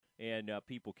and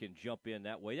people can jump in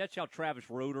that way. That's how Travis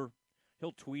Roeder,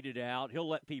 he'll tweet it out. He'll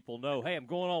let people know, hey, I'm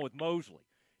going on with Mosley.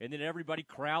 And then everybody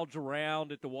crowds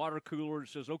around at the water cooler and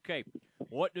says, okay,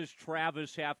 what does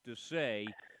Travis have to say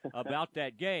about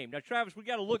that game? Now, Travis, we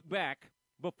got to look back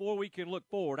before we can look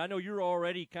forward. I know you're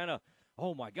already kind of,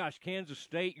 oh, my gosh, Kansas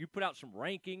State, you put out some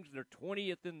rankings. They're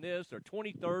 20th in this. They're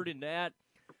 23rd in that.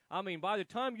 I mean, by the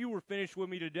time you were finished with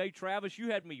me today, Travis, you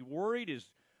had me worried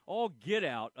as all get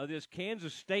out of this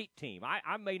Kansas State team.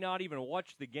 I may not even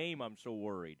watch the game. I'm so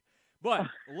worried. But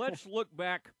let's look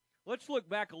back. Let's look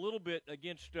back a little bit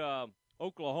against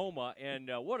Oklahoma, and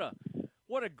what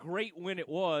a great win it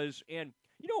was. And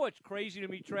you know what's crazy to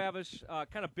me, Travis,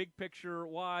 kind of big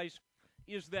picture-wise,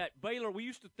 is that Baylor, we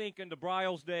used to think in the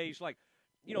Bryles days, like,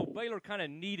 you know, Baylor kind of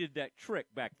needed that trick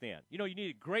back then. You know, you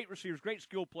needed great receivers, great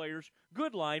skill players,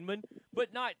 good linemen, but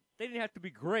they didn't have to be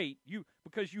great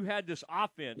because you had this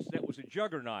offense that was a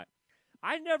juggernaut.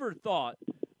 I never thought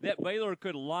that Baylor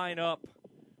could line up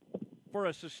for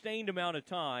a sustained amount of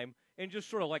time and just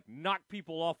sort of like knock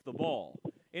people off the ball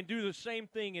and do the same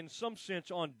thing in some sense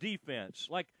on defense.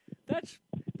 Like, that's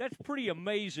pretty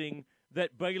amazing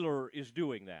that Baylor is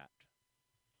doing that.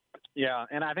 Yeah,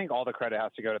 and I think all the credit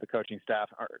has to go to the coaching staff,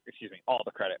 all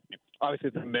the credit. Obviously,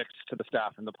 it's a mix to the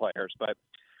staff and the players, but,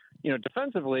 you know,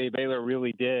 defensively, Baylor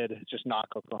really did just knock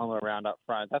Oklahoma around up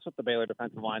front. That's what the Baylor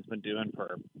defensive line's been doing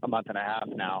for a month and a half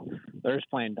now. They're just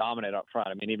playing dominant up front.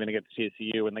 I mean, even against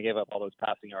TCU, when they gave up all those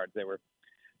passing yards,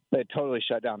 they totally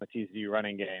shut down the TCU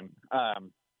running game.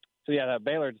 So, yeah, the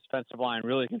Baylor defensive line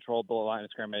really controlled the line of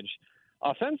scrimmage.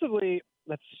 Offensively,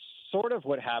 that's sort of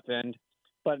what happened,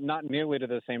 but not nearly to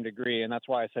the same degree. And that's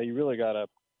why I say you really got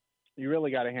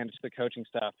to hand it to the coaching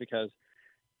staff, because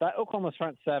that Oklahoma's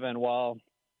front seven, while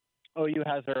OU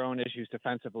has their own issues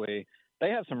defensively, they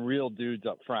have some real dudes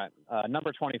up front.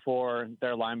 Number 24,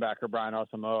 their linebacker, Brian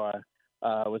Osamoah,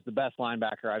 was the best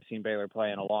linebacker I've seen Baylor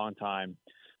play in a long time.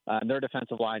 Their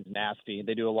defensive line's nasty.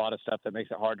 They do a lot of stuff that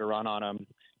makes it hard to run on them.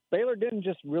 Baylor didn't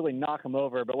just really knock them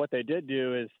over, but what they did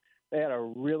do is they had a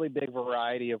really big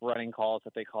variety of running calls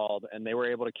that they called, and they were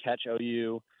able to catch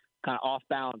OU kind of off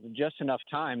balance just enough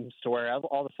times to where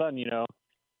all of a sudden, you know,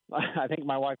 I think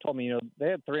my wife told me, you know, they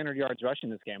had 300 yards rushing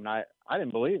this game, and I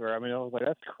didn't believe her. I mean, I was like,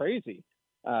 that's crazy.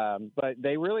 But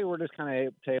they really were just kind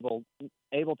of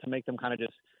able to make them kind of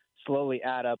just slowly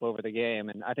add up over the game.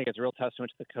 And I think it's a real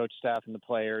testament to the coach staff and the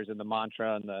players and the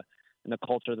mantra and the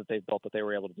culture that they've built, that they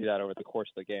were able to do that over the course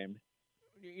of the game.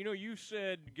 You know, you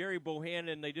said Gary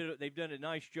Bohannon, they've done a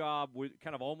nice job with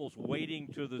kind of almost waiting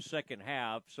to the second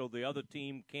half so the other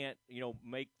team can't, you know,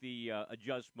 make the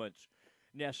adjustments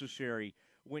necessary.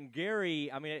 When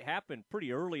Gary, I mean, it happened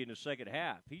pretty early in the second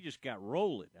half. He just got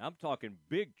rolling. I'm talking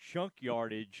big chunk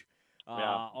yardage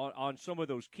on some of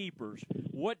those keepers.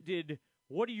 What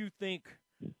do you think?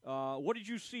 What did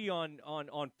you see on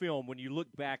film when you look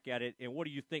back at it, and what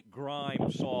do you think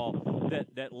Grimes saw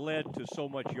that led to so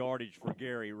much yardage for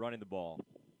Gary running the ball?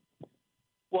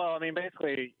 Well, I mean,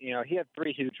 basically, you know, he had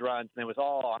 3 huge runs, and it was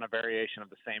all on a variation of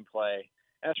the same play.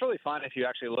 And it's really fun if you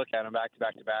actually look at them back to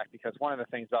back to back, because one of the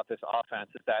things about this offense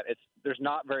is that there's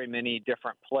not very many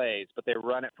different plays, but they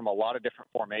run it from a lot of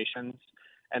different formations,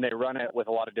 and they run it with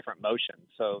a lot of different motions.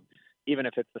 So even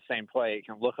if it's the same play, it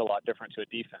can look a lot different to a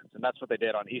defense. And that's what they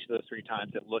did on each of those 3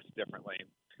 times. It looked differently.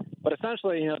 But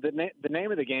essentially, you know, the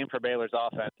name of the game for Baylor's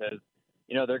offense is,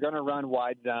 you know, they're going to run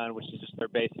wide zone, which is just their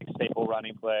basic staple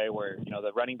running play where, you know,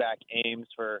 the running back aims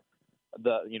for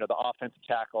the offensive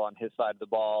tackle on his side of the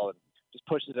ball and just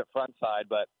pushes it front side.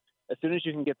 But as soon as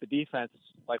you can get the defense,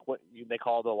 like what they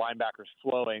call the linebackers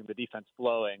flowing, the defense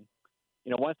flowing,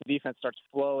 you know, once the defense starts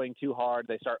flowing too hard,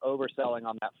 they start overselling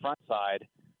on that front side.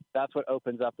 That's what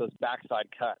opens up those backside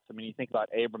cuts. I mean, you think about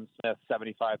Abram Smith's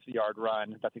 75-yard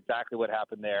run. That's exactly what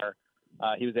happened there.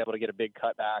 He was able to get a big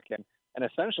cutback. And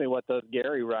essentially what those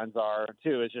Gary runs are,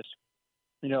 too, is just,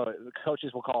 you know, the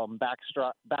coaches will call them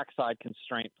backside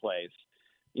constraint plays.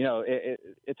 You know,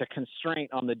 it's a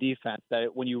constraint on the defense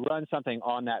that when you run something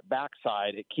on that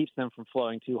backside, it keeps them from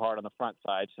flowing too hard on the front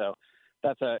side. So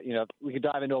that's we could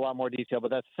dive into a lot more detail, but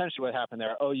that's essentially what happened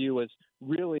there. OU was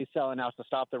really selling out to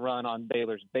stop the run on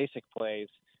Baylor's basic plays.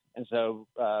 And so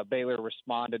Baylor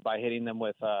responded by hitting them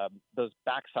with those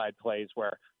backside plays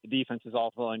where the defense is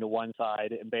all flowing to one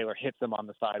side and Baylor hits them on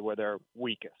the side where they're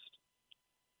weakest.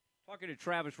 Talking to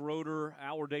Travis Roeder,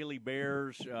 Our Daily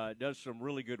Bears, does some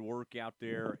really good work out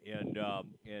there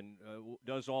and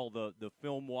does all the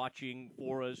film watching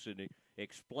for us and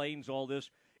explains all this.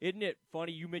 Isn't it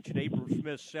funny? You mentioned Abram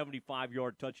Smith's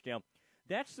 75-yard touchdown.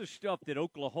 That's the stuff that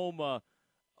Oklahoma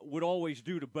would always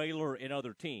do to Baylor and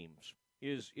other teams.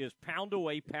 is pound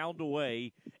away,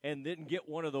 and then get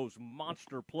one of those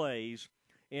monster plays.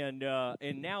 And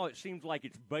now it seems like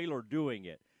it's Baylor doing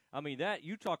it. I mean, that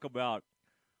you talk about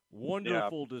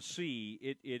wonderful to see.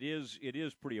 It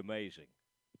is pretty amazing.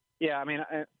 Yeah, I mean,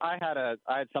 I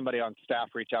had somebody on staff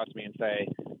reach out to me and say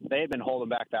they had been holding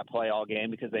back that play all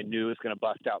game because they knew it was going to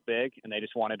bust out big, and they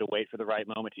just wanted to wait for the right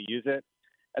moment to use it.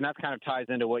 And that kind of ties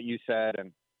into what you said,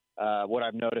 and what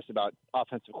I've noticed about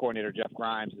offensive coordinator Jeff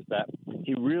Grimes is that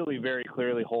he really very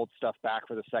clearly holds stuff back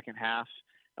for the second half.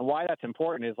 And why that's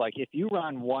important is, like, if you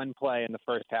run one play in the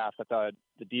first half that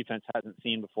the defense hasn't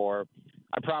seen before,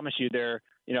 I promise you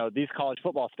these college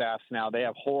football staffs now, they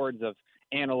have hordes of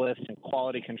analysts and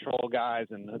quality control guys,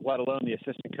 and let alone the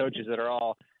assistant coaches that are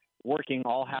all working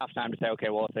all halftime to say, okay,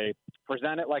 well, if they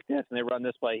present it like this and they run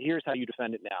this play, here's how you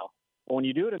defend it now. But when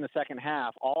you do it in the second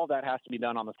half, all of that has to be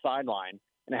done on the sideline,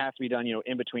 and it has to be done,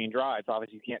 in between drives.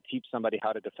 Obviously, you can't teach somebody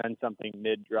how to defend something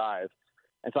mid-drive.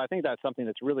 And so I think that's something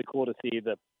that's really cool to see,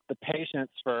 the patience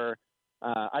for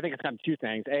I think it's kind of two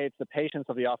things. A, it's the patience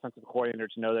of the offensive coordinator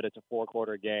to know that it's a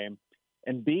four-quarter game.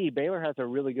 And B, Baylor has a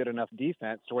really good enough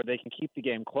defense to where they can keep the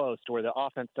game close, to where the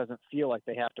offense doesn't feel like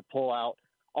they have to pull out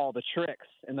all the tricks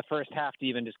in the first half to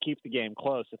even just keep the game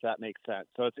close, if that makes sense.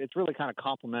 So it's really kind of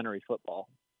complementary football.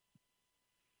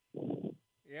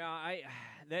 Yeah,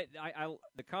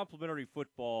 the complementary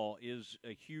football is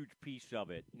a huge piece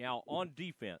of it. Now, on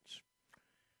defense,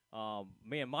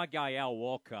 man, my guy Al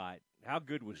Walcott, how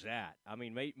good was that? I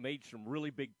mean, made some really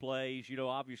big plays.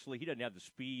 Obviously he doesn't have the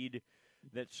speed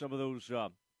that some of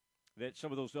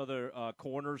those other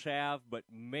corners have, but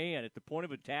man, at the point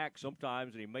of attack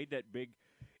sometimes, and he made that big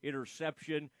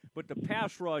interception. But the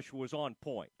pass rush was on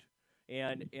point,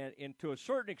 and to a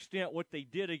certain extent, what they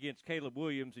did against Caleb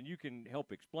Williams, and you can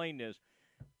help explain this,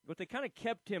 but they kind of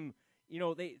kept him.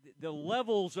 The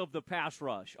levels of the pass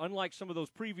rush, unlike some of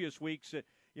those previous weeks,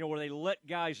 where they let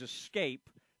guys escape,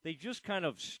 they just kind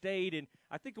of stayed. And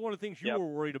I think one of the things you were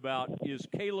worried about is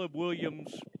Caleb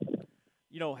Williams,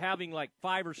 having like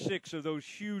 5 or 6 of those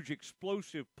huge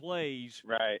explosive plays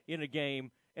in a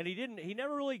game, and he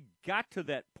never really got to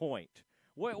that point.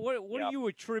 What do you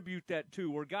attribute that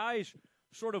to? Were guys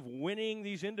sort of winning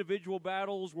these individual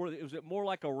battles? Was it more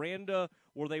like Aranda,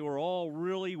 where they were all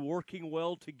really working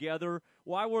well together?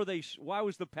 Why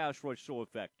was the pass rush so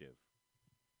effective?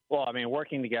 Well, I mean,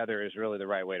 working together is really the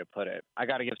right way to put it. I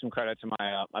got to give some credit to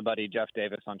my buddy Jeff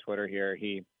Davis on Twitter here.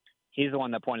 He's the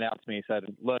one that pointed out to me. He said,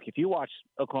 look, if you watch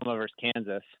Oklahoma versus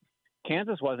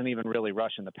Kansas wasn't even really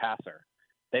rushing the passer.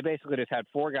 They basically just had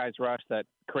 4 guys rush that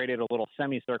created a little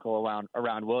semicircle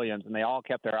around Williams, and they all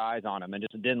kept their eyes on him and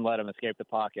just didn't let him escape the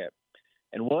pocket.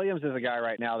 And Williams is a guy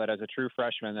right now that, as a true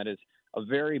freshman, that is a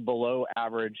very below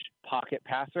average pocket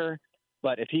passer.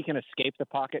 But if he can escape the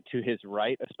pocket to his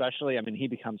right, especially, I mean, he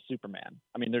becomes Superman.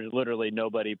 I mean, there's literally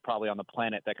nobody probably on the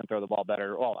planet that can throw the ball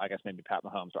better. Well, I guess maybe Pat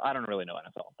Mahomes. I don't really know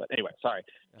NFL. But anyway, sorry.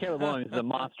 Caleb Williams is a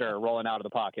monster rolling out of the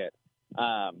pocket.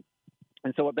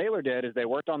 And so what Baylor did is they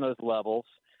worked on those levels.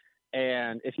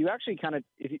 And if you actually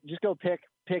if you just go pick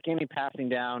any passing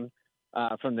down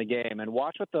from the game and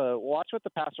watch what the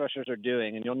pass rushers are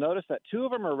doing, and you'll notice that 2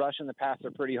 of them are rushing the passer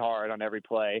pretty hard on every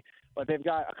play, but they've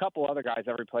got a couple other guys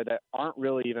every play that aren't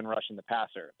really even rushing the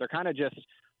passer. They're kind of just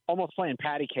almost playing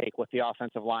patty cake with the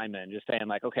offensive lineman, just saying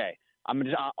like, okay,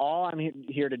 all I'm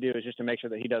here to do is just to make sure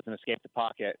that he doesn't escape the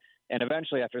pocket. And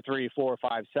eventually, after 3, 4,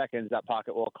 5 seconds, that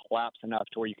pocket will collapse enough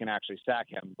to where you can actually sack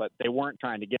him. But they weren't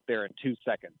trying to get there in 2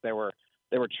 seconds. They were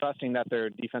trusting that their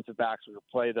defensive backs would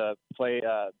play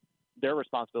their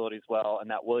responsibilities well,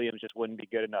 and that Williams just wouldn't be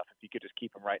good enough if you could just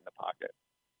keep him right in the pocket.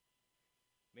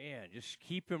 Man, just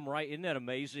keep him right. Isn't that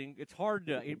amazing? It's hard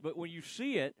to, but when you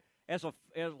see it I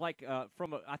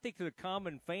think to the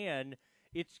common fan,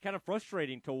 it's kind of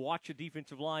frustrating to watch a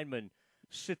defensive lineman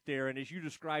sit there and, as you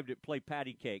described it, play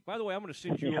patty cake. By the way, I'm going to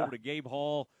send you over to Gabe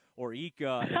Hall or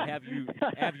Ika and have you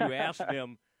ask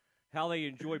them how they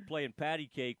enjoy playing patty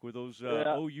cake with those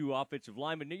OU offensive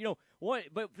linemen.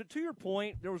 But to your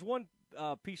point, there was one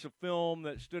piece of film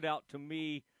that stood out to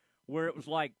me where it was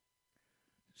like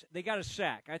they got a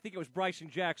sack. I think it was Bryson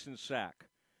Jackson's sack.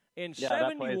 And 71,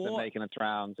 that play's been making its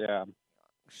rounds,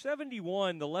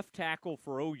 71, the left tackle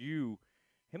for OU,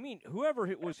 I mean, whoever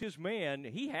it was his man,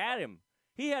 he had him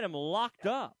locked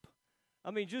up.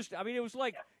 It was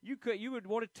like you would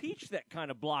want to teach that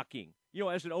kind of blocking,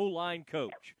 as an O-line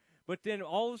coach. But then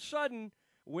all of a sudden,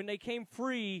 when they came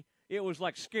free, it was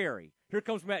like scary. Here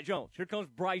comes Matt Jones. Here comes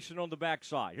Bryson on the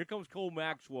backside. Here comes Cole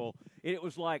Maxwell. It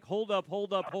was like, hold up.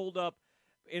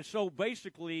 And so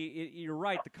basically, you're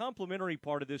right, the complementary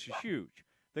part of this is huge.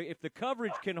 If the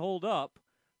coverage can hold up,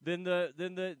 then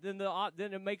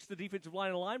it makes the defensive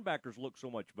line and linebackers look so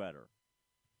much better.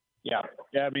 Yeah.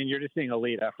 I mean, you're just seeing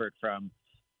elite effort from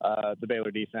the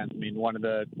Baylor defense. I mean, one of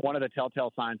the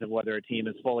telltale signs of whether a team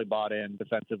is fully bought in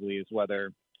defensively is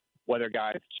whether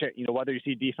guys, whether you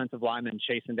see defensive linemen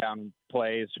chasing down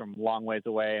plays from long ways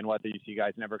away, and whether you see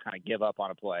guys never kind of give up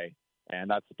on a play. And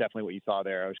that's definitely what you saw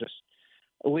there. It was just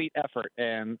elite effort,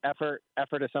 and effort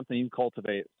is something you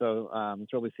cultivate. So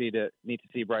it's really neat to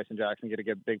see Bryson Jackson get a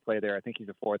good big play there. I think he's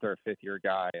a 4th or 5th year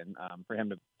guy, and for him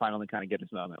to finally kind of get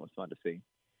his moment was fun to see.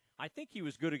 I think he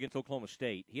was good against Oklahoma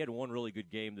State. He had one really good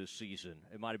game this season.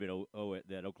 It might have been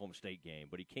that Oklahoma State game,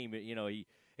 but he came in.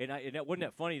 And that wasn't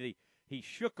that funny. He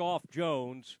shook off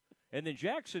Jones, and then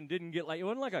Jackson didn't get it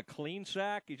wasn't like a clean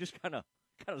sack. He just kind of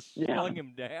slung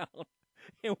him down.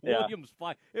 And Williams,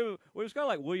 it was kind of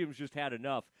like Williams just had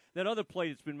enough. That other play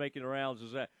that's been making the rounds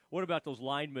is that. What about those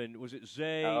linemen? Was it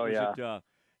Zay? Oh, was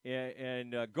it,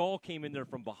 and Gall came in there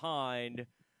from behind.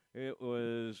 It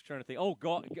was trying to think. Oh,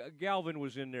 Galvin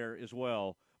was in there as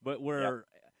well. But I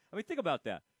mean, think about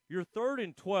that. You're 3rd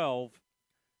and 12.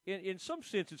 In some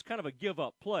sense, it's kind of a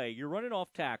give-up play. You're running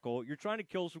off tackle. You're trying to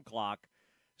kill some clock.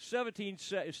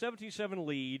 17-7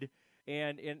 lead.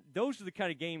 And those are the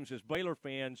kind of games as Baylor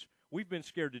fans we've been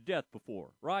scared to death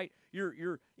before, right?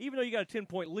 You're even though you got a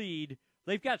 10-point lead,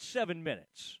 they've got 7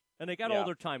 minutes and they got all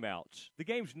their timeouts. The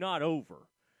game's not over,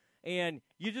 and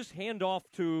you just hand off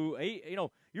to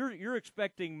you're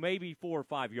expecting maybe 4 or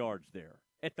 5 yards there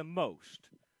at the most,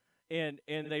 and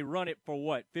they run it for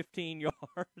what 15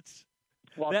 yards.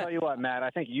 Well, I'll tell you what, Matt. I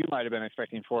think you might have been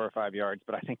expecting 4 or 5 yards,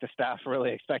 but I think the staff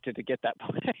really expected to get that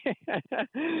play.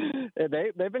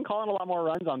 They've been calling a lot more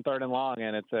runs on 3rd and long,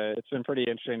 and it's been pretty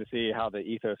interesting to see how the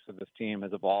ethos of this team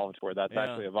has evolved, where that's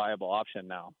actually a viable option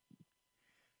now.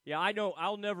 Yeah, I know.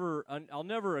 I'll never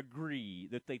agree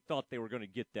that they thought they were going to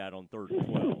get that on 3rd and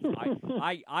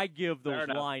 12. I give those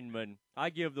linemen.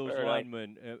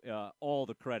 All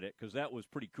the credit because that was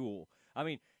pretty cool. I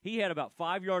mean, he had about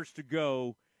 5 yards to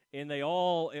go. And they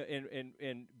all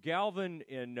and Galvin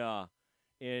and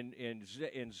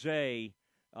Zay,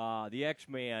 the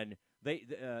X-Man,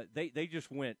 they just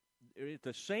went at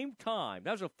the same time.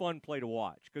 That was a fun play to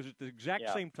watch because at the exact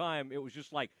same time, it was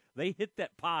just like they hit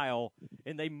that pile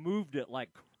and they moved it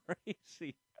like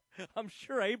crazy. I'm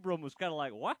sure Abram was kind of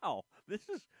like, "Wow,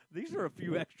 these are a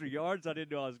few extra yards I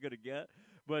didn't know I was going to get."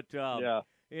 But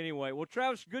anyway, well,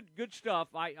 Travis, good stuff.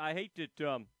 I hate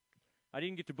that. I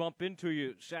didn't get to bump into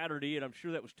you Saturday, and I'm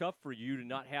sure that was tough for you to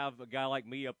not have a guy like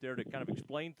me up there to kind of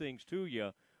explain things to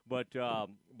you. But I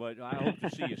hope to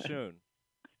see you soon.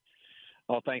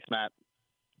 Well, thanks, Matt.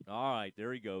 All right,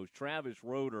 there he goes. Travis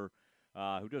Roeder,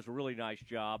 who does a really nice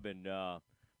job and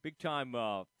big-time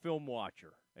film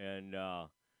watcher. And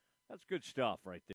that's good stuff right there.